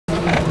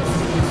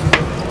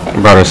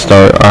About to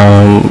start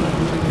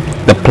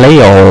the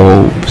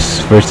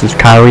playoffs versus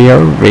Kyrie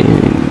Irving.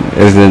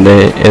 Isn't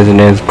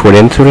it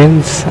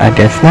coincidence? I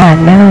guess not.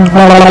 No.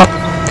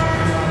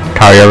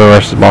 Kyrie Irving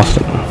versus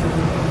Boston.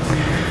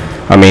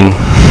 I mean,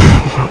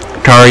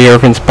 Kyrie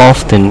Irving's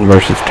Boston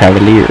versus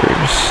Cavaliers.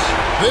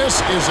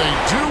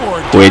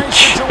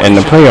 Which in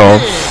the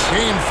playoffs,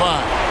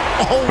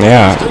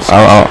 yeah,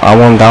 I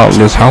won't doubt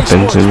this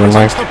happens in real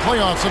life.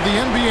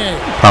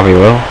 Probably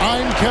will.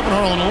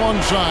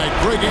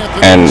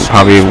 And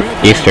probably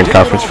Eastern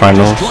Conference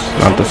Finals,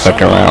 not the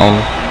second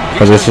round,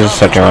 because this is the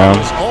second round.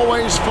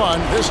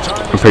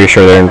 I'm pretty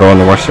sure they're going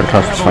to the Western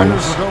Conference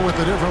Finals.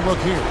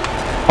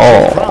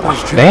 Oh,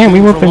 damn,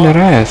 we whooping that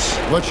ass.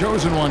 We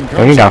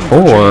only got 4.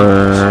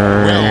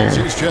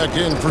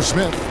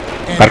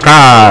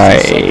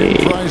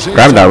 Bakai,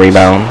 grab that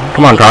rebound.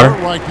 Come on, Carter.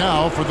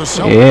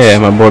 Yeah,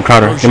 my boy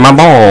Carter. Get my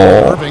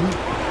ball.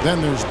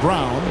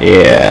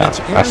 Yeah,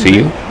 I see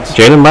you.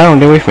 Jaylen Brown,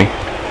 get with me.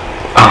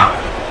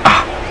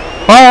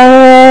 Oh,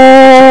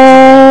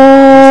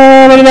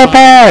 look at that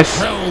pass.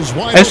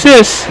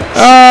 Assist.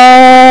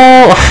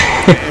 Oh.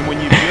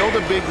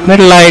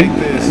 Little like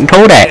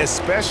Kodak.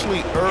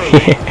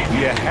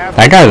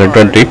 That guy's a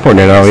good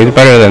three-pointer though. He's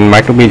better than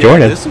Michael B.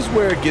 Jordan.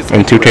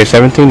 In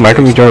 2K17,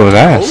 Michael B. Jordan was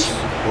ass.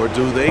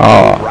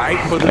 Oh,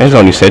 there's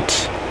only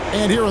 6.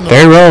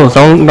 There Rose,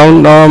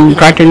 don't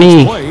crack your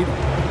knee.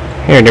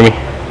 Here, give me.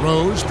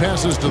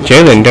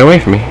 Jaylen, get away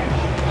from me.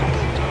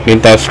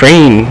 Get that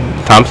screen,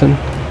 Thompson.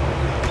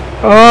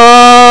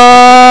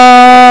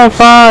 Oh,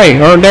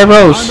 5. Oh, there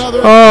Rose.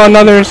 Oh,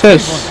 another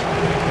assist.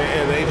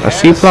 A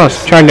C+.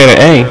 Trying to get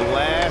an A.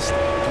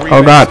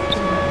 Oh God.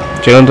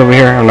 Jaylen's over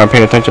here. I'm not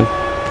paying attention.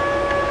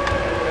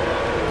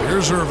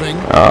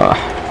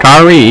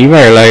 Kyrie, you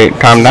better like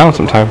calm down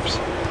sometimes.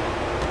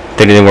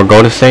 We're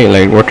Golden State,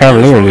 like we're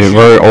Cavaliers.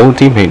 We're old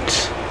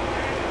teammates.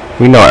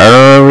 We know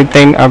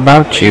everything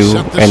about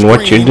you and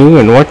what you do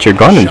and what you're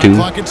gonna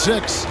do.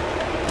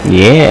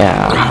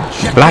 Yeah,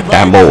 block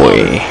that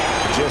boy.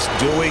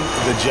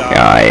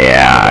 Oh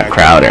yeah,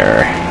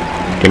 Crowder.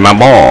 Get my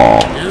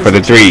ball for the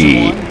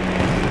 3.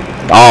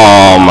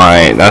 Oh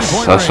my, that's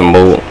some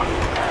bull.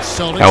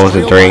 That was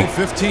a 3.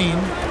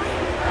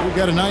 We've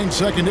got a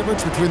 9-second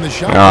difference between the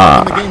shot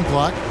and the game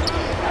clock.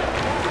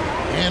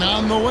 And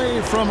on the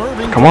way from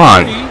Irving. Come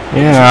on.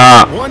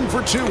 Yeah. 1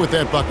 for 2 with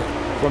that bucket.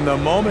 From the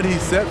moment he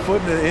set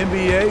foot in the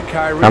NBA,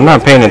 Kyrie. I'm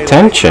not paying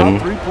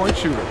attention.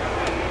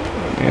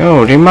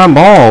 Yo, give my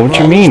ball. What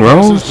you mean,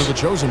 Rose?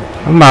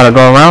 I'm about to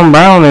go around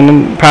Brown and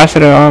then pass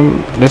it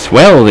this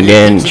Wells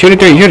again. Shoot it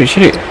 3.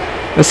 Shoot it.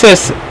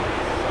 Assist.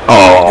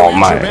 Oh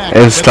my.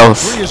 It was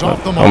close.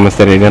 Almost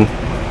did it again.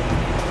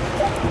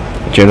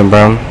 Jaylen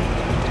Brown.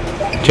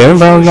 Jaylen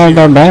Brown's not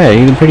that bad.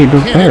 He's a pretty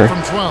good player.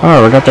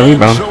 Oh, we got the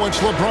rebound.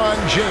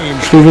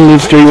 Cleveland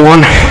leads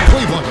 3-1.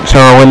 So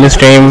I'll win this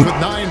game. This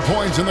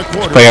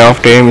playoff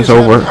game is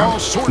over.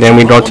 Then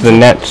we go to the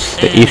Nets,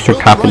 the Eastern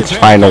Conference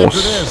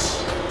Finals,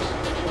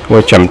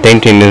 which I'm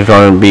thinking is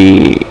going to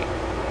be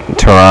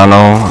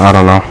Toronto. I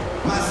don't know.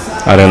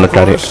 I didn't look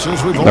at it.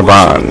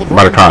 LeBron,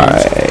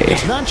 Bakai.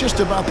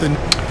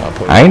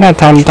 I ain't got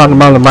time to talk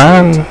about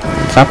LeBron.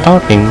 Stop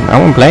talking. I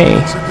won't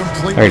play.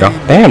 There you go.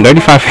 Damn,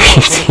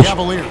 35-50.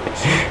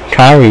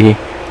 Kyrie,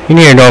 you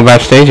need to go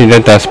backstage and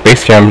get that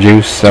Space Jam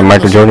juice that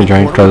Michael Jordan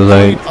drank, because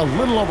like,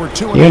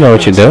 you know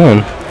what you're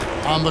doing.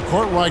 On the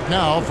court right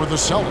now for the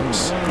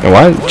Celtics. And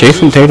why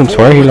Jason Tatum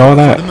swear he know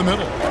that?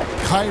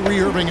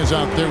 Kyrie Irving is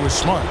out there with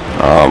Smart.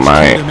 Oh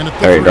my,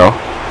 there you go.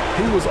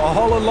 He was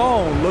all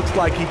alone. Looks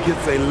like he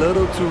gets a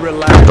little too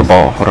relaxed. The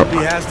ball. Hold up.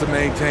 He has to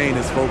maintain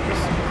his focus.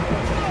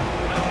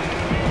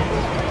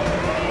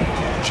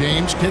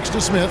 James kicks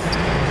to Smith.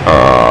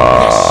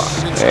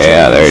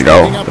 Yeah, there you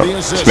go.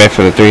 Smith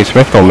for the 3.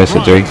 Smith don't miss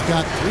a 3.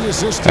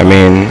 I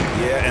mean,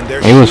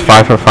 he was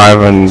 5 for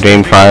 5 in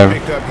Game 5.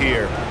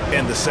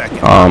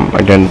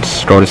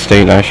 Against Golden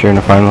State last year in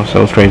the finals.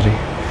 That was crazy.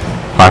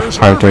 5 for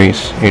 5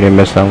 threes. He didn't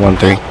miss that 1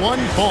 3.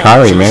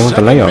 Kyrie, man, with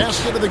the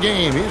layups.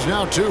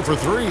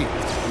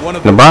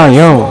 LeBron,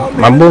 yo,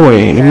 my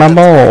boy, need my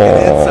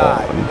ball.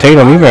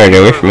 Tatum, you better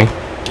get away from me.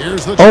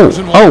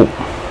 Oh.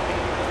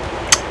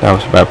 That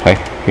was a bad play.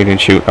 He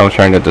didn't shoot. I was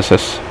trying to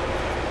assist.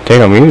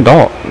 Tatum, you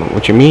don't.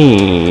 What you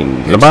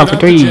mean? LeBron for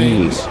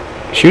 3.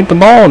 Shoot the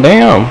ball,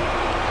 damn.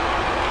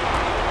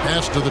 Oh,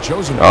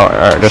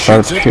 alright, that's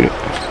not to shoot it.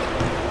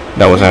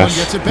 That was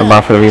ass.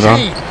 LeBron for the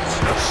rebound.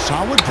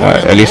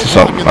 At least it's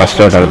something. I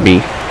still got a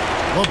B.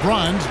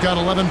 LeBron's got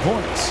 11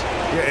 points.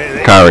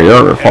 Kyrie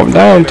Irving from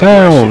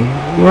downtown.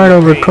 Right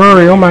over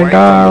Curry. Oh my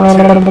god.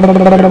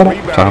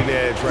 So,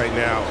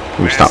 let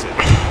me stop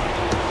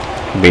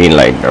being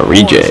like a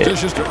reject.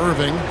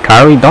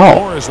 Kyrie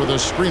don't.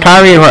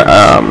 Kyrie,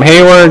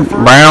 Hayward,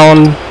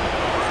 Brown,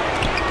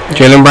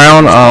 Jaylen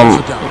Brown,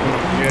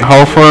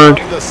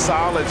 Holford,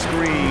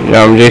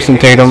 Jason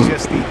Tatum.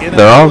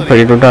 They're all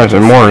pretty good guys.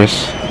 And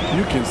Morris.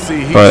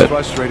 But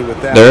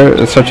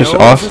they're such as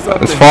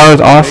far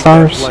as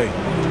all-stars,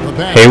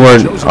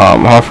 Hayward,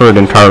 Holford,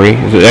 and Kyrie.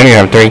 They only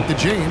have 3.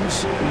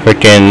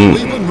 Freaking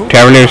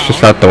Cavaliers just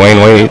got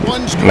Dwayne Wade.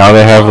 Now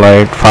they have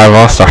like 5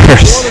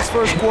 All-Stars.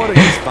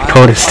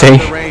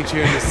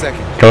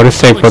 Golden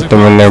State put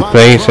them in their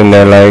place, and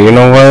they're like, you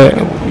know what?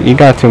 You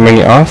got too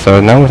many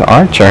All-Stars. Now it's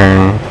our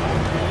turn.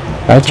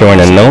 That's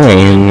joint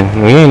annoying.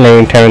 We ain't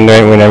letting Kevin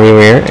Durant win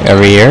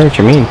every year. What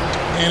you mean?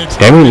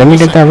 Let me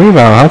get that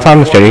rebound. How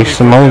Thomas did? He's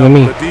smaller than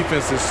me. Let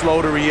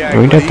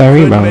me get that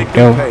rebound.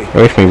 Yo,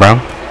 away from me, Brown.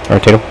 Or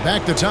Tatum.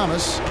 Back to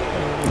Thomas.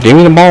 Give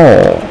me the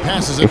ball.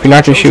 If you're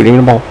not gonna shoot, give me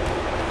the ball.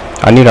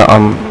 I need a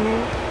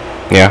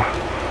yeah.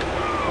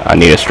 I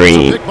need a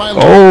stream.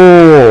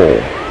 Oh,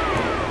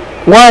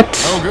 what?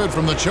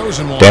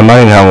 Damn, I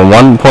didn't have a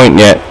 1 point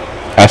yet.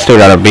 I still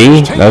got a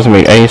B. That doesn't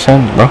make any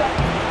sense, bro.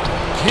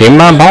 Give me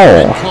my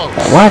ball.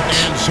 What?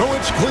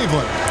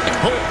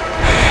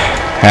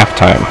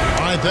 Halftime.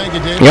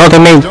 Yo, they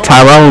made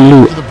Tyrone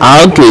Lue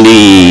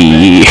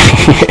ugly.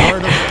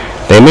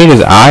 They made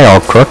his eye all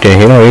crooked.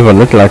 He don't even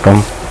look like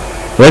him.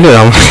 Look at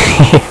him.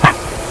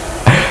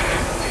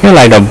 You're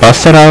like a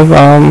busted up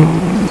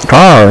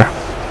car.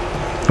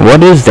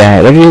 What is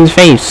that? Look at his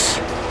face.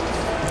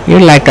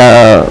 You're like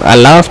a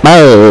lost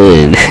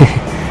bird.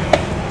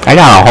 I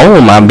got a hole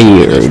in my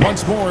beard.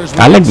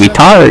 I look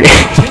retarded.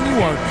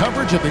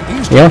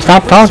 Yo,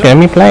 stop talking. Let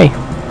me play.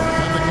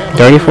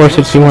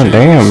 34-61.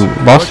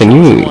 Damn, Boston,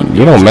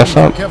 you don't mess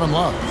up.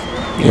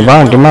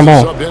 LeBron, give my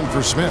ball.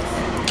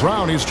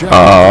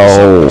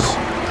 Oh,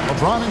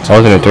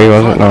 wasn't it 3?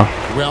 Was it? No.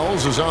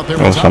 It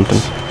was something.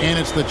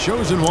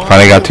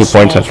 Finally got 2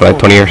 points after like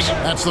 20 years.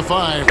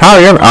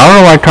 Kyrie, I don't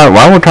know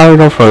why would Kyrie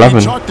go for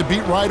 11?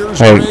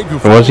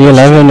 Like, was he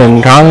 11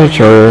 in college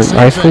or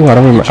high school? I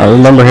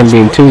remember him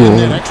being 2.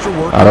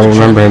 I don't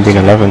remember him being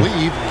 11.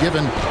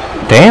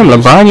 Damn,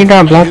 LeBron, you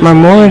got blocked by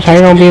Morris? How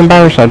you gonna be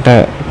embarrassed like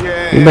that?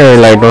 You better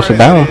like go sit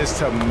down.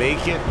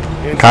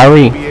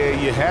 Kyrie,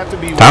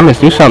 Thomas,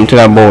 do something to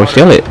that boy.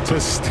 Steal it.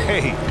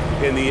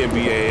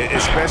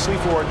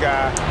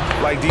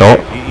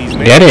 Don't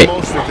get it.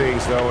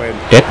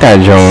 Get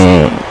that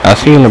joint. I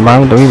see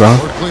LeBron with the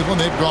rebound.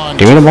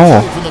 Give me the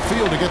ball.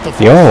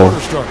 Yo,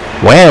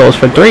 Wells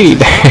for 3.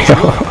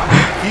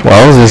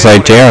 Wells is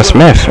like J.R.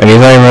 Smith, and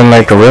he's not even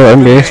like a real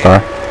NBA star.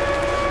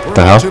 What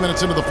the hell?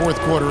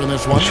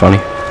 That's funny.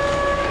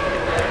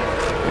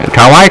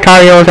 Why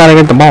Kyrie always gotta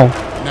get the ball?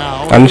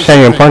 I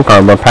understand you're a point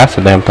guard, but pass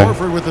the damn thing.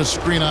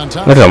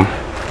 Look at him.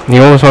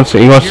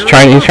 He's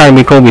trying to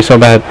be Kobe so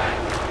bad.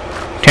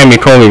 Can't be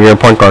Kobe if you're a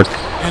point guard.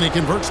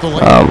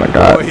 Oh my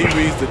god.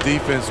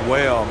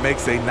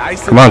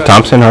 Come on,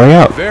 Thompson, hurry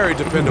up.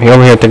 He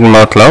over here thinking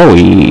about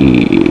Chloe.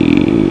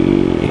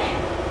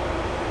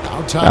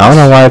 I don't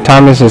know why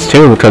Thomas is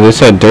 2, because it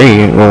said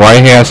 3. Well, why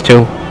he has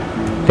 2?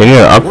 They need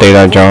to update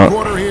that junk.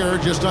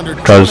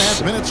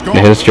 Because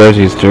his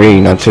jersey is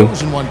 3, not 2.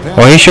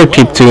 Well, he should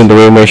keep 2 and the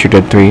roommate should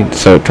get 3.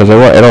 So, because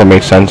it don't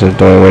make sense if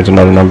Dwayne Wade's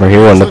another number. He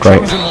wouldn't look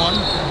right.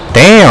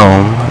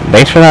 Damn.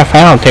 Thanks for that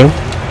foul, too.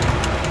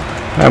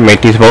 I'll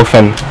make these both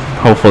in,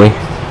 hopefully.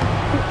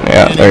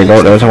 Yeah, there you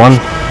go. There's 1.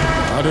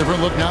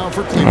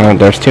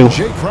 There's 2.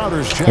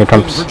 Here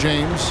comes.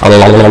 I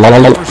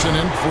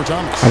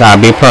got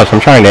a B+. I'm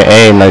trying to get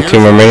A in like 2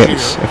 more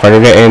minutes. If I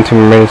could get A in 2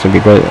 more minutes, it'd be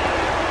good.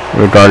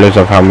 Regardless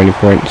of how many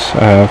points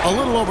I have.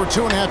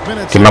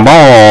 Get my ball.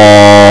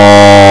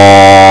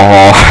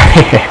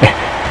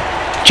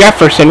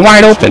 Jefferson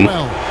wide open.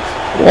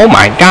 Oh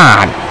my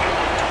god.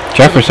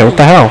 Jefferson, what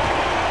the hell?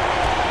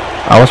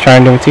 I was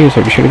trying to do it to you, so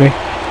you should have.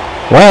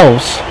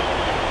 Wells.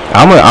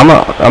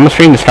 I'm a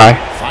stream this guy.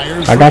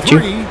 I got you.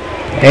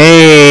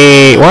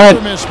 Hey, what?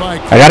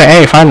 I got an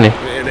A finally.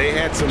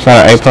 It's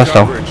not an A+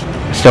 though.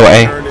 It's still an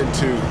A.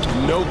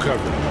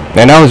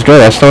 Man, that was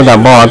good. I stole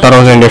that ball. I thought I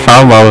was in their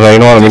foul ball. I was like, you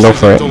know what, let me go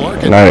for it.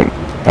 And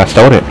I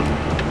stole it.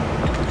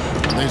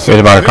 He's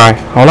about to cry.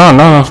 Hold on,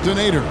 no.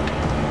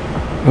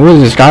 Who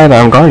is this guy that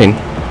I'm guarding?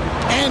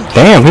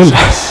 Damn, him.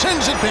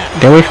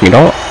 Get away from me,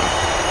 dog.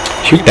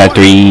 Shoot that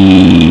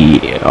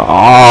 3.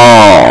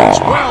 Oh.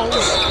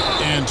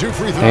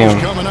 Damn.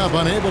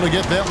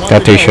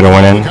 That 3 should have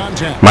went in.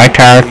 My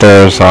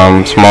character is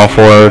small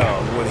forward.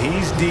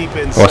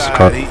 What's it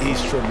called?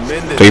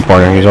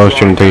 3-pointer. He's always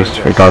shooting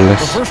 3s,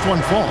 regardless. I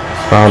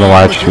don't know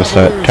why I just missed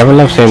that. Kevin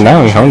Love's sitting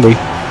down. He's hungry.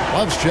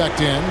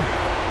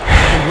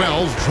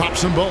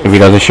 If he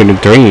doesn't shoot a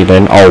 3,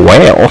 then oh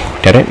well.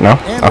 Did it? No.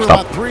 I'll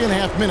stop.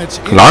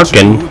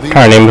 Larkin. What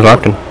kind of name is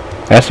Larkin?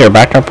 That's their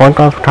backup point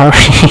guard for Kyrie.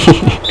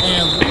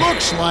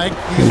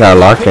 Yeah,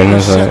 Larkin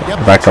is a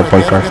backup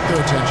point guard.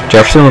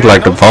 Jefferson was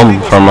like the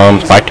bum from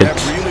Spy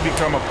Kids.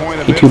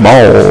 He too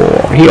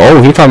ball. He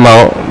talking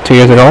about 2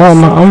 years ago. Oh,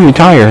 I'm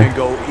retired.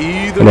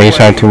 And then he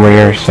signed 2 more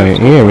years. So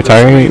yeah,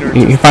 retired.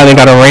 He finally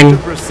got a ring.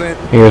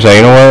 He was like,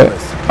 you know what?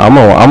 I'm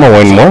gonna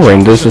win more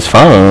rings. This is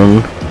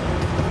fun.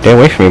 Stay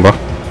away from me, bro.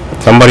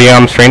 Somebody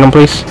strain him,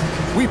 please.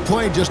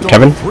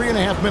 Kevin.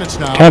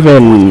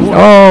 Kevin.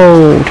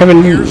 Oh,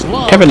 Kevin.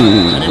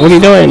 What are you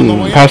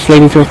doing? Pass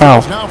leading to a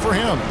foul. I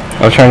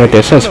was trying to get the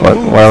assist, but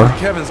whatever.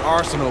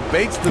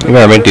 You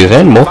gotta make these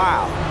in, boy.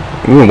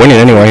 You can win it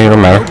anyway. It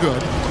don't matter.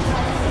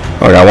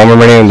 I got 1 more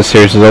minute and the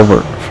series is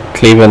over.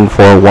 Cleveland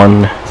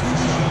 4-1.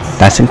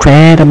 That's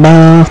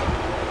incredible.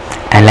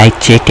 I like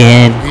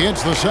chicken.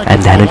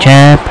 I'm not a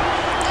champ.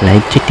 I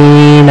like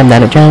chicken. I'm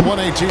not a champ.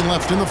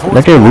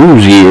 Look at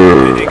rules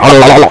here.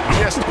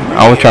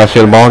 I was trying to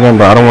steal the ball again,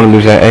 but I don't want to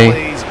lose that A.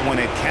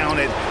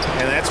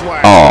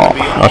 Oh,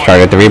 I was trying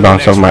to get the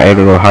rebound so my A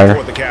to go higher.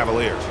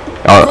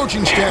 Oh,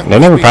 they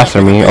never passed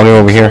to me, only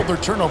over here. Who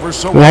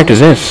the heck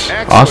is this?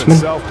 Osman?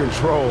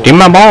 Give me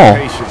my ball.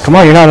 Come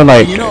on, you're not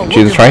like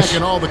Jesus Christ.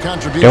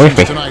 Get away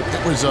from me.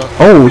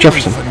 Oh,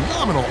 Jefferson.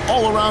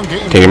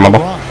 Take my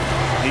ball.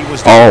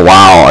 Oh,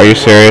 wow. Are you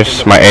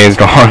serious? My A is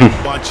gone.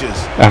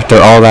 After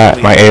all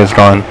that, my A is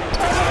gone.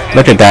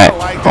 Look at that.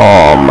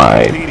 Oh,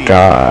 my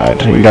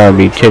God. You gotta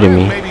be kidding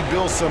me.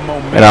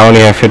 And I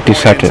only have 50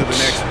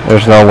 seconds.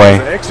 There's no way.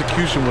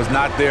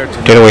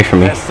 Get away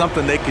from me.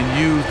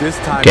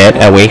 Get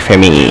away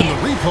from me.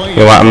 You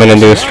know what? I'm gonna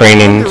do a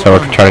straining so I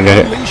can try to get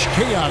it.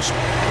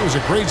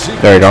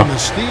 There you go.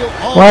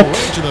 What?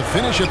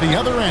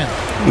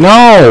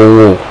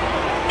 No!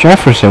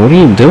 Jefferson, what are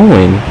you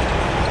doing?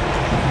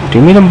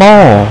 Give me the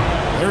ball.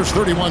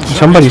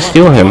 Somebody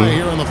steal him.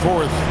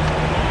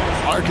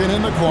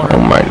 Oh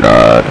my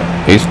God.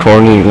 These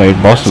corny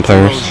like Boston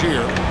players.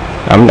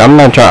 I'm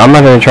not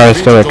gonna try to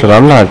steal it because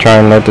I'm not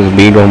trying to let this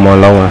B go more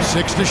lower.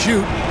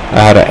 I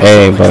had an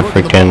A, but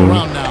freaking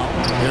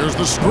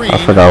I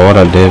forgot what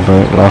I did,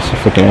 but lost the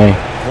freaking A.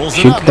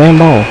 Shoot the damn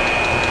ball.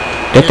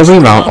 Get the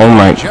rebound. Oh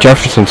my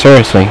Jefferson,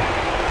 seriously.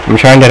 I'm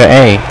trying to get an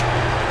A.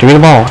 Give me the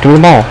ball. Give me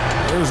the ball.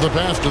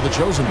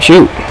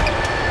 Shoot.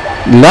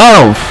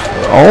 Love.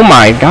 Oh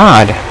my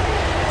God.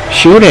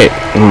 Shoot it.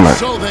 Oh my.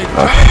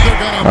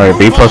 Alright,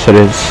 B plus it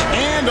is.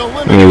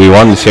 I mean, we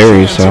won the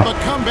series, so.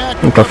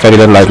 Confetti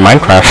look like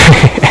Minecraft.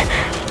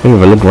 It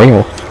even look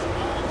real.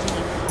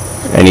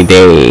 Any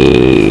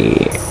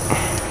day.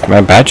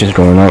 My badge is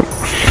going up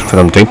for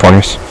them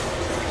 3-pointers.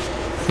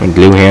 With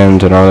blue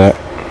hands and all that.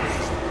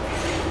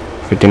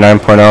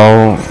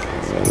 59.0.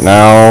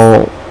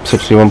 Now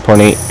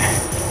 61.8.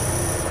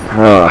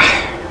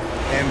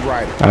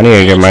 I need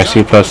to get my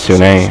C plus to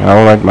an A. I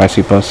don't like my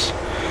C plus.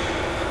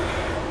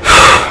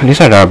 At least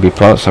I got a B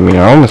plus. I mean,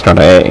 I almost got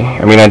an A.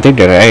 I mean, I did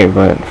get an A,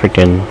 but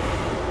freaking.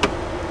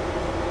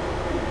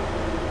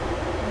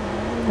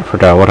 I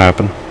forgot what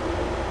happened.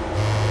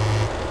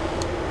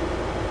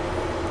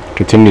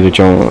 Continue the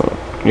joint.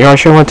 Yeah, I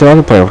should have went to the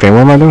other playoff game.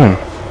 What am I doing?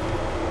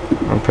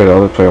 I'll play the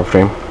other playoff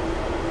game.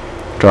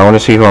 Do I want to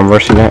see who I'm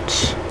versing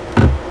next?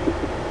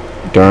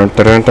 Dun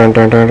dun dun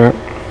dun dun dun.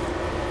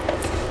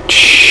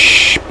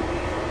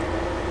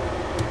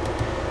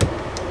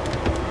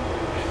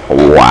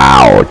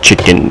 Wow,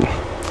 chicken.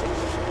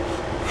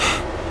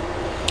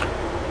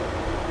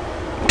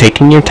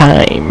 Taking your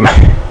time.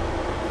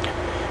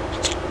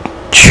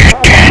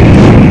 Chicken.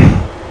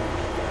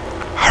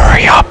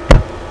 Hurry up.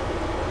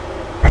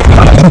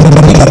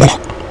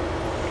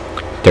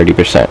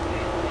 30%.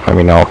 I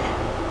mean, no.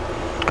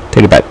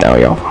 Take it back now,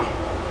 y'all.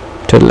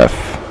 To the left.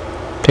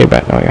 Take it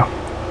back now, y'all.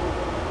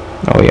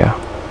 Oh, yeah.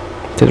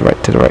 To the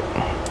right, to the right.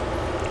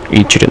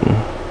 Eat chicken.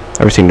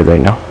 Everything to the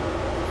right now.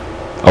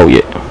 Oh,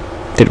 yeah.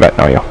 Take it back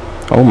now, y'all.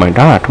 Oh, my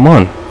God. Come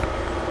on.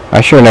 I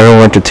should never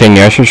went to 10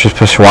 yet. I should just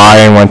push Y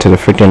and went to the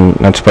freaking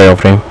next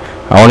playoff game.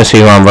 I want to see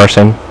who I'm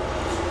versing.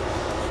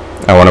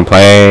 I want to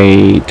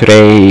play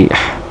today.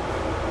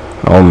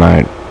 Oh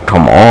my,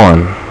 come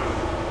on.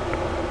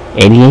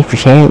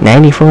 88%,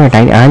 94,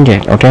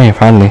 900. Okay,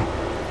 finally.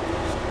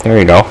 There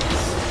you go.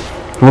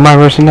 Who am I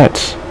versing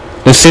next?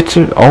 The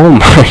Sixers. Oh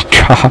my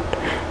God.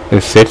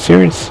 The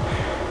Sixers?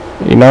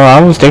 You know,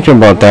 I was thinking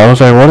about that. I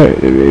was like,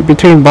 what?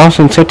 Between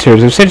Boston and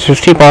Sixers. The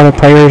Sixers keep all the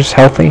players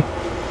healthy.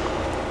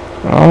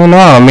 I don't know.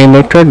 I mean,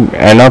 they could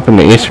end up in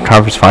the Eastern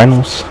Conference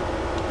Finals.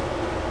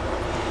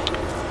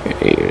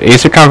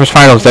 Eastern Conference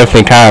Finals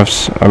definitely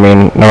Cavs. I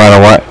mean, no matter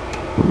what.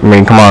 I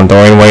mean, come on.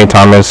 Dwayne Wade,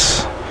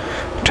 Thomas,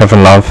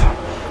 Kevin Love,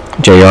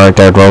 J.R.,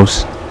 Derrick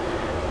Rose,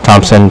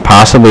 Thompson,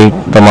 possibly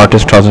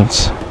DeMarcus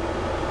Cousins.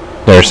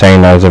 They're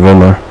saying that as a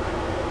rumor.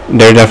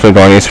 They're definitely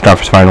going to Eastern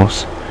Conference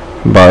Finals.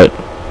 But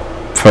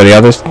for the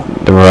others,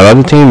 the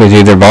other team is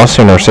either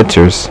Boston or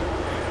Sixers.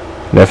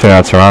 Definitely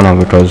not Toronto,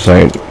 because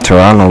like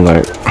Toronto,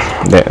 like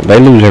they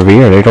lose every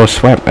year. They go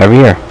swept every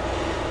year.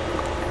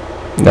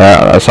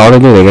 That's all they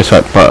do. They get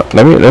swept. But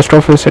let's go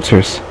for the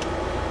Sixers.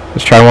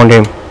 Let's try one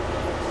game.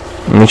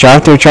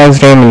 After we try this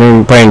game, and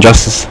then play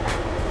Injustice.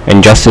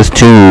 Injustice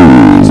 2.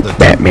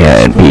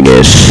 Batman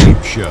penis.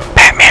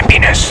 Batman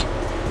penis.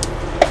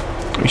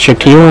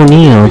 Shaquille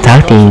O'Neal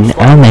talking.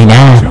 Oh my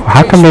God.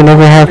 How come they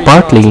never have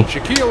Barkley?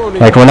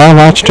 Like when I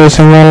watched this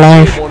in real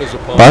life,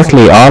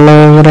 Barkley all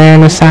over there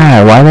on the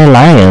side. Why they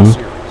lying?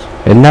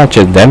 It's not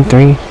just them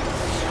three.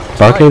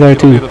 Barkley there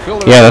too.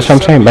 Yeah, that's what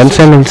I'm saying. Ben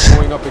Simmons,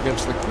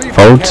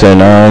 Fultz,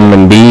 and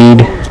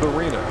Embiid.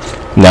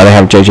 Now they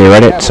have JJ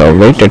Redick, so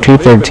rate their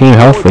 213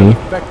 healthy.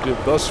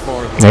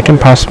 They can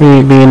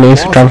possibly be in the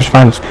Eastern Conference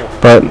Finals.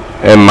 But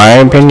in my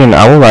opinion,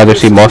 I would rather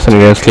see Boston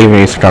against Cleveland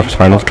in the Eastern Conference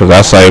Finals, because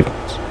that's like,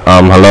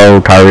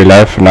 hello, Kyrie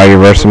left, now you're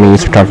versing me in the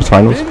Eastern Conference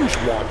Finals.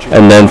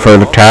 And then for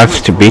the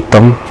Cavs to beat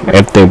them,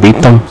 if they beat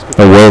them,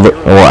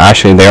 or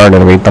actually they are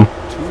going to beat them.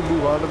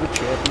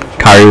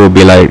 Kyrie would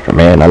be like,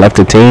 man, I left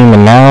the team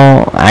and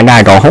now I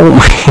gotta go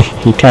home.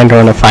 He can't go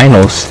in the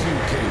finals.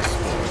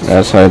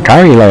 That's like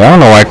Kyrie. Like, I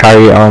don't know why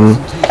Kyrie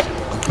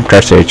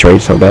pressed their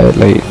trade so bad.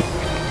 Like,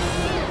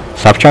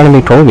 stop trying to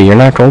be Kobe. You're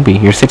not Kobe.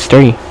 You're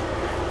 6'3".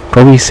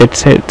 Kobe's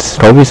 6'6".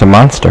 Kobe's a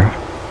monster.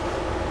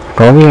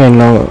 Kobe ain't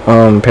no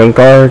point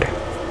guard.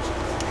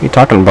 What you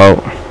talking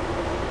about?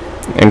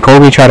 And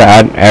Kobe tried to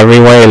act every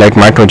way like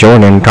Michael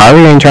Jordan.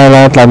 Kyrie ain't trying to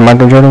act like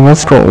Michael Jordan. What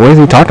is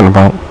he talking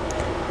about?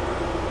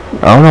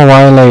 I don't know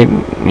why. Like,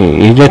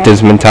 he get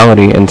this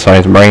mentality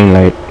inside his brain.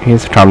 Like, he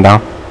has to calm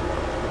down.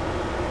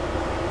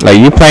 Like,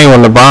 you playing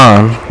with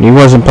LeBron, you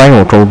wasn't playing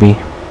with Kobe.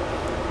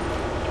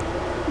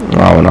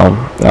 I don't know.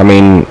 I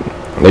mean,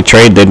 the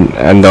trade didn't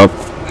end up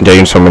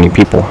dating so many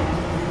people.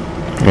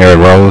 Derrick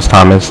Rose,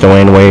 Thomas,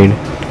 Dwayne Wade,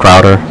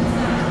 Crowder.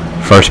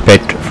 First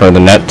pick for the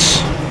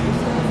Nets.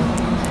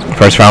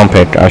 First round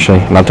pick,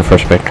 actually, not the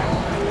first pick.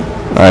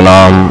 And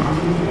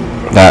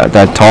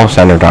that tall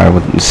center guy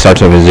with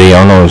starts with a Z. I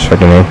don't know his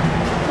freaking name.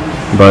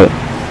 But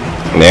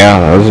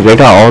yeah, they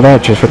got all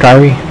that just for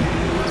Kyrie.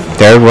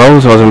 Derrick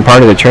Rose wasn't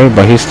part of the trade,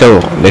 but they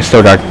still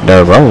got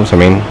Derrick Rose. I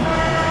mean,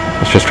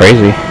 it's just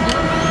crazy.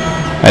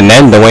 And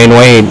then Dwayne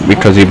Wade,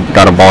 because he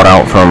got a bought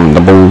out from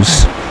the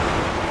Bulls.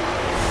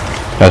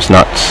 That's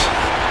nuts.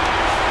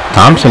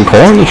 Thompson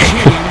corny.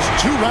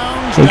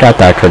 He got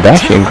that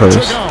Kardashian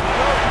curse.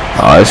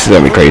 Oh, this is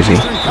gonna be crazy.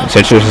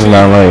 Sixers is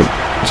not like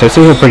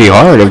Sixers are pretty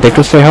hard. If they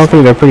could stay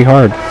healthy, they're pretty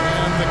hard.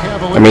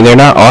 I mean, they're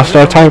not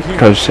all-star type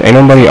because ain't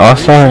nobody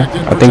all-star.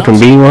 I think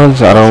Embiid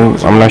was.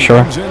 I'm not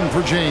sure.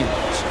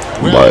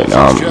 But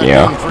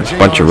yeah, it's a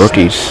bunch of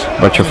rookies,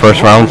 bunch of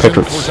first-round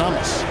pickers.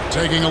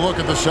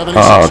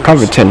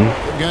 Covington.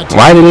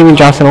 Why did leaving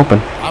Johnson open?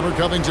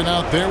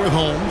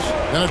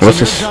 What's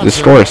this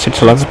score?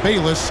 6-11.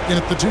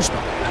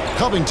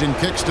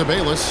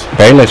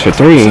 Bayless for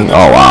 3.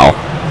 Oh wow.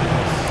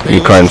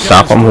 You couldn't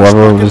stop him.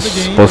 Whoever was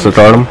supposed to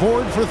guard him.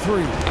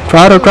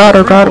 Crowder.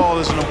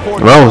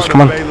 Rose,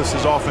 come on.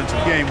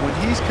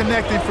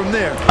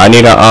 I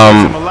need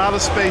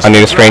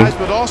a screen.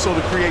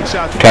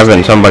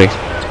 Kevin, somebody.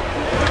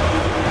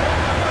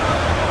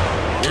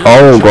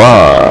 Oh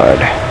god.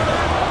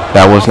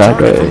 That was not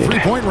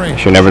good.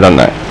 Should never done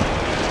that.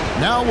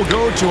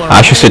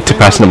 I should sit to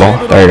passing the ball.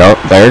 There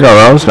you go,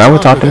 Rose. Now we're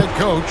talking.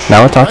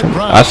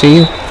 I see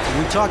you.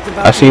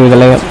 I see you with the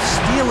layup.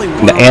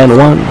 The and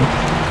one.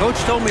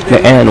 The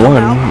and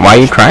one. Why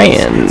are you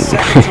crying?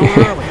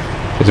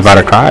 It's about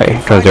to cry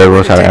because Derrick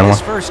Rose had an and one.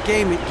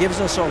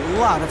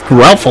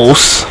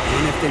 Ruffles.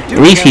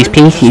 Reese's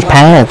Pieces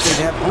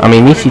Puffs.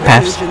 Reese's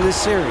Puffs.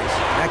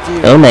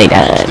 Oh my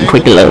god.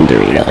 Quick load,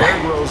 Dorito.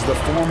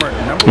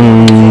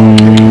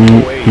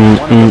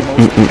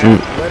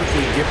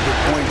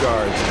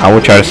 I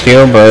would try to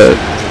steal, but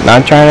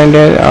not trying to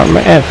get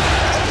my F.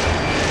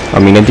 A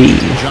D.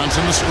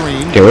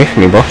 Get away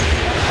from me, bro.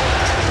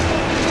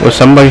 Will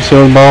somebody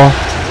steal the ball?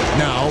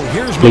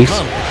 Please.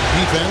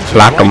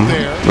 Block them.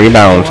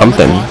 Rebound.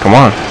 Something. Come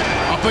on.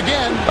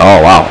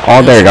 Oh, wow.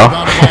 Oh, there you go.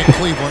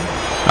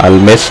 I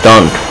missed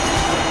dunk.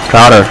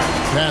 Crowder.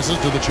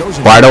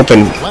 Wide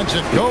open.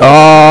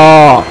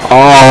 Oh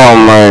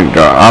my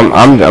god.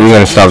 I'm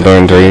gonna stop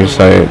doing threes.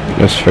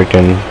 This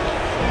freaking.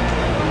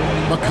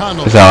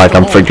 It's not like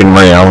I'm freaking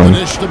Ray Allen.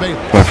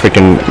 I'm a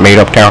freaking made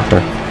up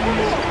character.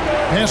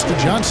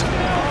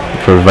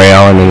 For Ray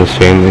Allen in this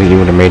game, he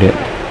would have made it.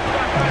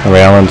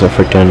 Ray Allen's a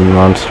freaking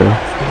monster.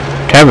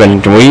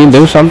 Kevin, can we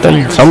do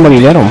something? Somebody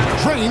get him.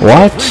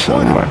 What?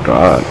 Oh my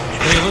god.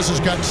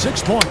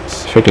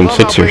 Freaking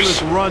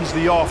Sixers.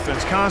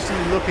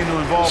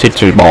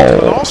 Sixers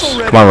balls.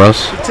 Come on,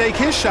 Russ.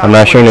 I'm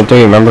not shooting a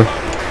 3, remember?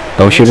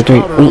 Don't shoot a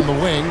 3.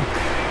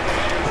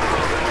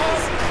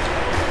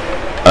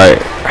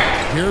 Alright.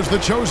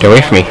 Get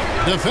away from me.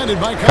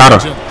 Crowder.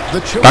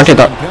 Don't get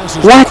that.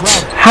 What?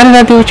 How did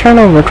I do a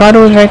turnover? Crowder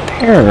was right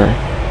there.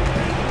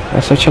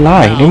 That's such a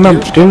lie. Give him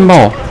the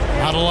ball.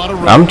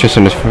 I'm just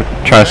in this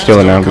trying to steal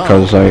it now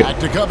because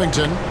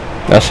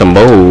that's some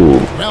bull.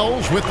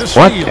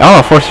 What?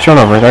 Oh, forced a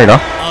turnover. There you go.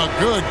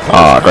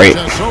 Oh, great.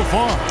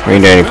 We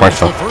ain't getting any points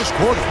though.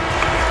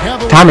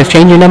 Thomas,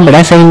 change your number.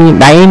 That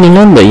ain't your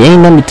number. You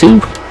ain't number 2.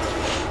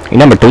 You're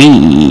number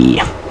 3.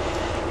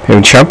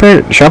 And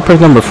Sharper's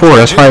number 4.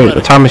 That's why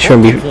Thomas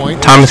couldn't be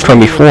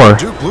 4.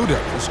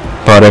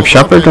 But if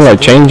Sharper can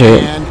change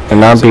it and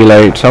not be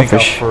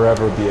selfish,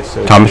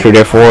 Thomas would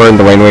get 4 and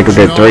Dwayne Wade would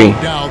get 3.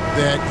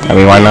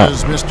 Why not?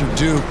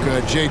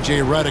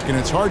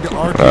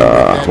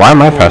 Why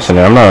am I passing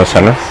it? I'm not a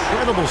center.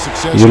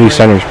 Usually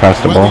centers pass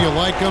the ball.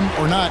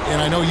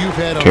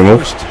 Can you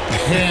move?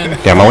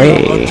 Get my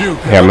way.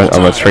 Yeah,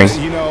 I'm a string.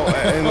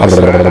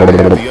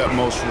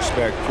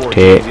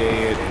 Okay.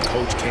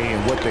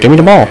 Give me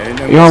the ball.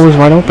 You're always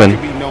wide open.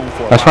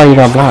 That's why you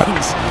got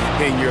blocked.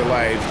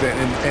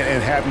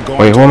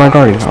 Wait, who am I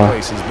guarding? Oh.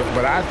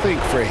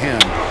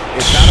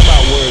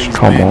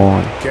 Come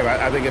on.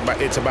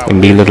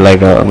 And he looked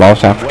like a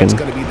lost African.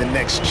 Come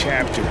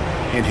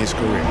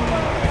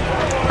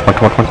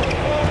on.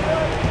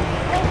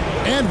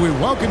 we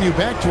welcome you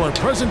back to our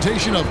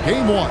presentation of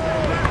Game 1.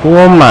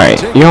 Oh my,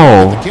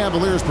 yo,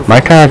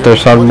 my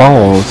character's on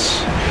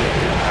balls.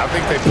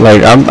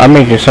 Like, I'm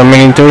making so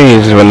many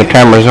threes when the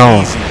camera's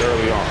on.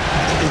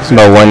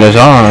 But when it's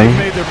on,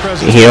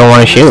 he don't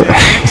want to shoot.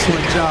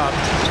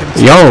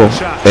 Yo,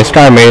 this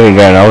guy made it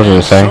again, I was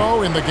gonna say.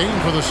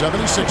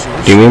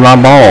 Give me my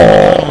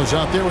ball.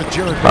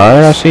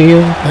 Alright, I see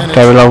you.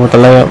 Kevin Love with the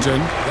layup.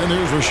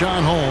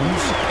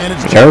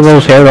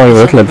 Everybody's hair don't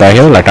even look like that.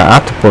 He looks like an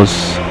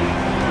octopus.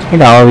 He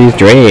got all these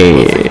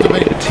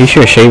dreads. He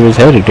should shave his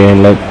head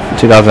again, like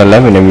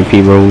 2011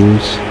 MVP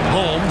rules.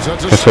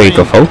 That's where he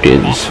can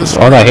focus.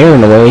 All that hair in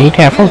the way, he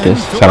can't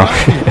focus. So,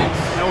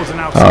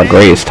 oh,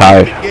 Gray is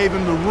tired.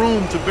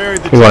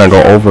 We want to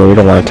go over. We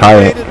don't want to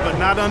tie it.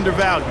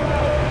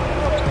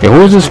 Yeah,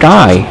 who is this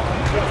guy?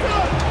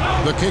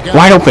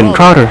 Wide open,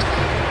 Crowder.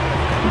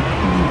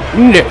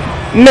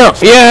 No,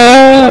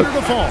 yeah.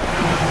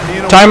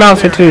 Timeout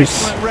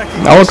Sixers.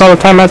 I would call a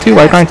timeout too.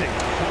 Why can't?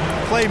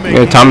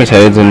 Yeah, Thomas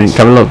heads and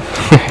Kevin Love.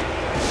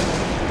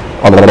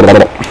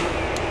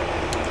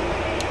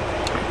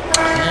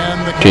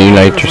 Team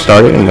Knights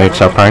started and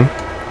Knights up fine.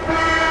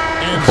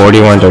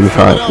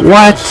 41-35.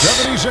 What?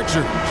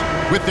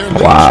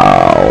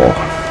 Wow.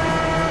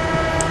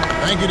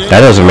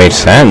 That doesn't make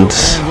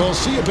sense.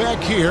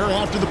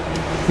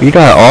 You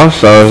got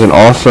all-stars and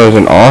all-stars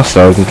and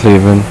all-stars in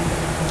Cleveland.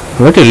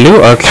 Look at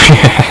Lou ugly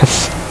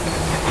ass.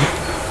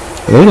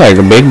 Look like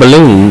a big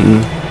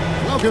balloon.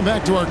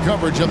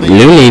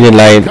 Lou needed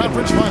like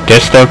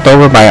just stepped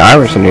over by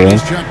Iverson again.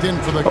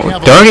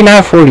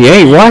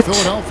 39-48. What?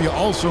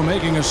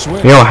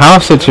 Yo,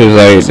 House Sixers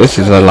like this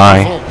is a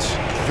lie.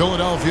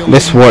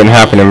 This wouldn't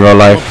happen in real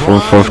life for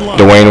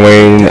Dwayne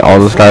Wade and all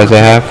those guys they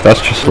have.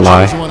 That's just a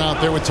lie.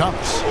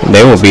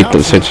 They will beat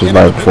the Sixers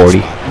by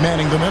 40.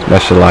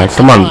 That's a lie.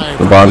 Come on,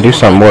 LeBron, do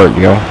some work,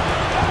 yo.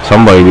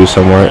 Somebody do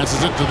some work.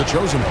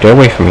 Get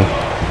away from me.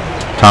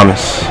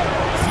 Thomas.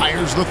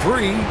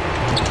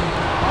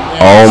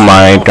 Oh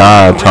my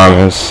God,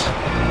 Thomas.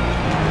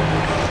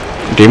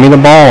 Give me the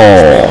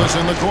ball.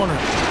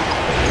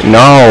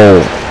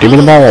 No. Give me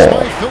the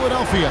ball.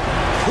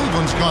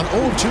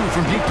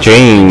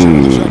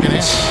 James.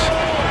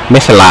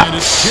 Miss a lot.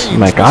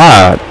 My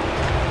God.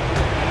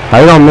 How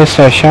you don't miss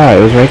that shot?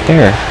 It was right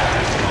there.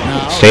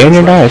 Stay in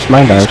your die. It's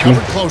my die.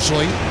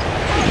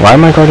 Why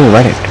am I guarding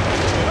Reddit?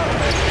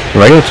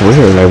 Reddit's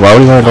weird. Like, why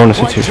would you want to go into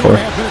Sixers for?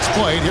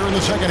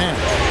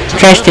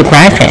 Trust the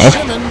process.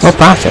 What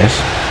process?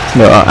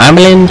 The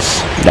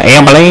ambulance? The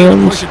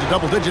ambulance?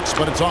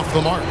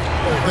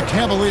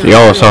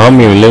 Yo, so help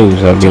me lose.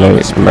 That'd be like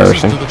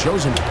embarrassing.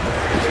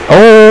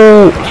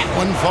 Oh!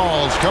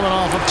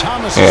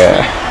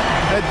 Yeah.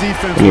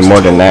 We need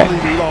more than that.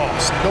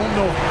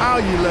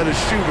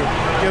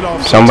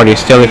 Somebody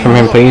steal it from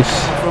him, please.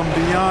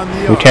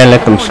 We can't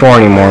let them score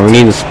anymore. We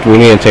need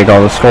to take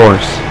all the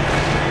scores.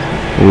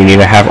 We need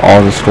to have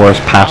all the scores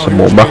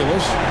passable, bro.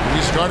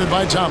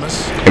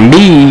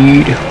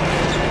 Embiid.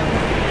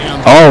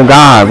 Oh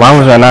God, why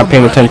was I not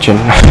paying attention?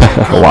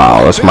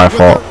 Wow, that's my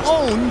fault.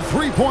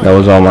 That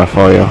was all my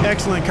fault, yo.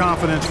 Excellent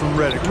confidence from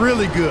Redick.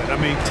 Really good. I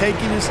mean,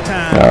 taking his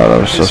time. Oh,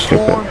 that was so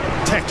stupid.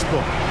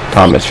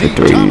 Thomas for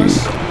 3.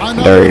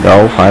 There you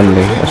go.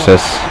 Finally,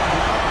 assist.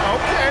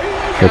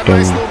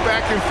 Freaking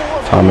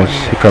Thomas.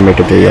 He couldn't make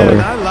the 3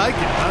 earlier.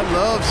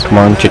 Come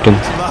on, chicken.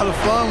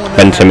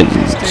 Ben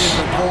Simmons.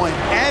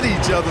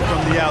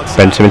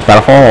 Ben Simmons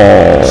about to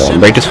fall.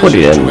 Break his foot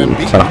in.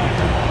 So,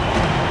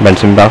 Ben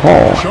Simmons about to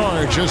fall.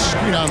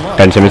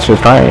 Ben Simmons was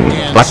trying.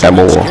 Block that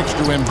ball.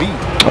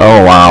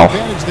 Oh wow.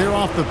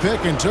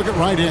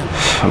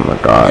 Oh my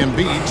God.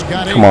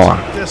 Come on.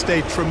 Just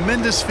a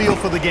tremendous feel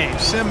for the game.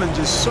 Simmons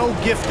is so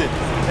gifted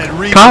at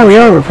reading. Kyrie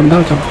Irving from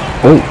downtown.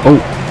 Oh.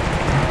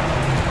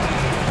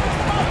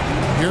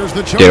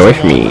 Get away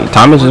from me.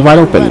 Thomas is wide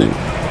open.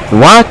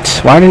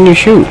 What? Why didn't you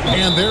shoot?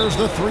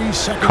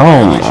 Come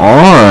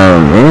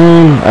on,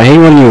 man. I hate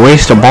when you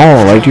waste a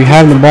ball. Like, you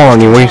have the ball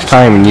and you waste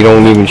time and you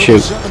don't even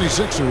shoot.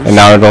 And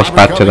now it goes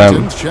back to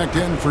them.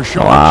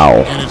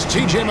 Wow.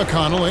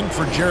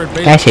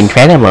 That's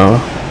incredible.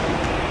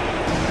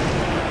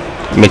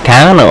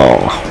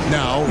 McConnell.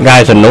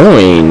 Guy's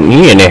annoying.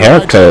 He need a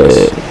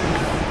haircut.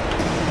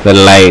 The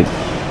light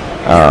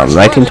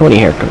 1920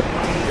 haircut.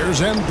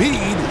 Here's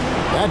Embiid.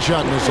 That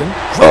shot missing.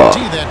 That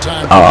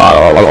time.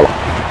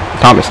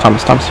 Thomas.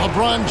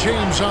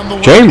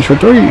 James for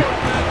 3.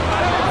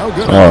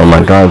 Oh my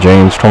God,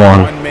 James, come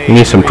on. You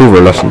need some prover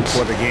lessons.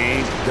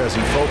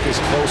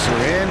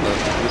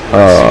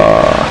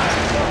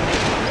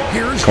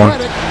 Come on.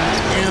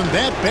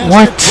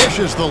 What?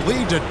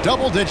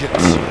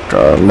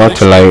 God, not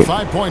to like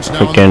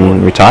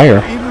freaking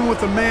retire.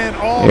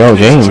 Yo,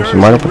 James, you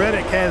might have.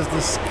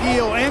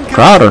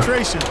 Crowder.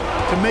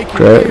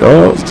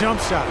 Oh,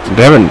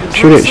 Devin,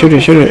 shoot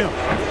it.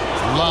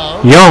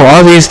 Yo,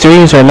 all these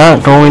threes are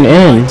not going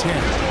in.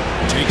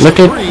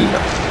 Look at.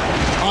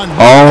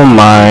 Oh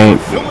my.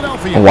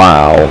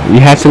 Wow.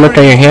 You have to look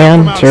at your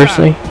hand?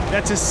 Seriously?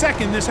 That's his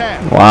second this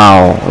half.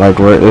 Wow. Like,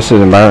 this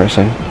is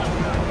embarrassing.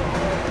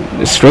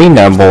 Strain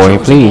that boy,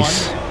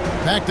 please.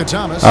 Back to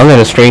Thomas. I'm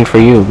gonna strain for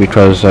you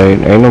because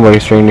ain't nobody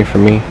straining for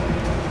me.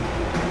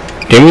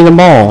 Give me the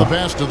ball. The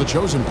pass to the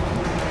chosen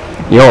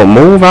one. Yo,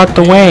 move out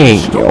the way.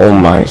 Oh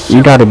my,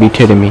 you gotta be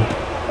kidding me.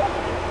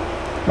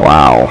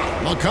 Wow.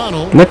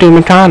 McConnell. Look at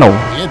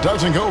McConnell. It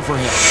doesn't go for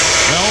him.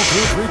 Well,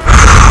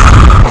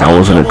 That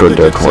wasn't a good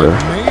third quarter.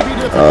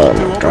 Oh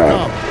my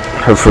god.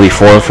 Hopefully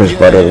fourth is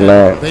better than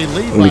that.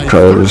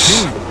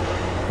 Because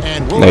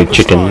like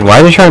chicken. Why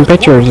are they showing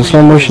pictures and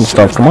slow motion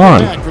stuff? Come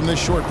on.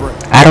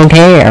 I don't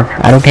care.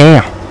 I don't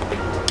care.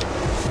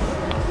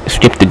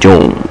 Skip the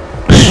Jones.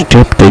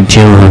 Skip the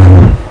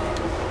Jones.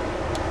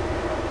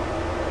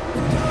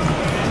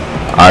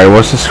 Alright,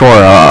 what's the score?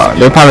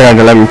 They're probably not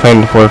gonna let me play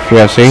in the fourth.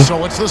 Yeah, see?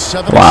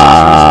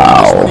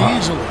 Wow.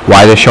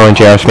 Why they're showing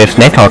J.R. Smith's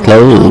neck all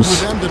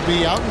close?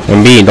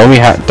 And B,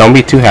 don't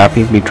be too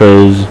happy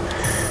because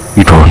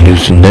we don't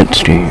lose the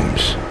Nets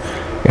games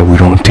and we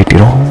don't take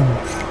it all.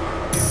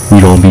 We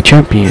don't be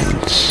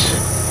champions.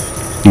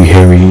 You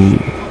hear me?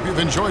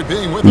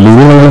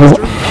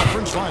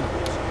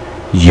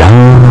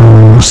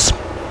 Yes.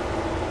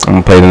 I'm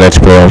gonna play the next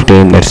playoff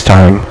game next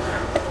time.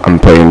 I'm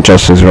playing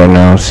Justice right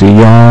now. See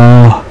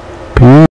y'all. Peace.